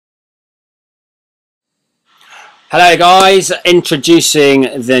Hello guys, introducing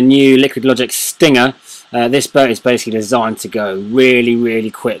the new Liquid Logic Stinger. This boat is basically designed to go really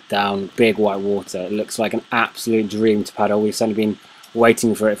quick down big white water. It looks like an absolute dream to paddle. We've certainly been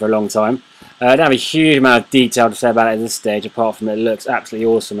waiting for it for a long time. I don't have a huge amount of detail to say about it at this stage, apart from it looks absolutely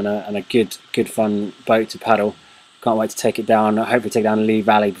awesome and a good fun boat to paddle. Can't wait to take it down, hopefully take it down Lee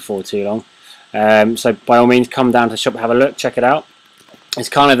Valley before too long. So by all means come down to the shop and have a look, check it out. It's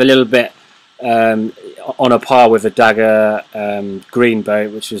kind of a little bit on a par with the Dagger green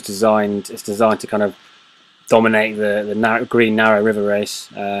boat, which was designed. It's designed to kind of dominate the green narrow river race,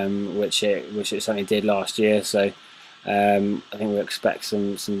 which it certainly did last year. So I think we'll expect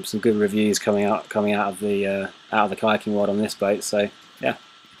some good reviews coming out of the kayaking world on this boat. So yeah,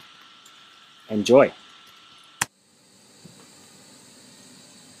 enjoy.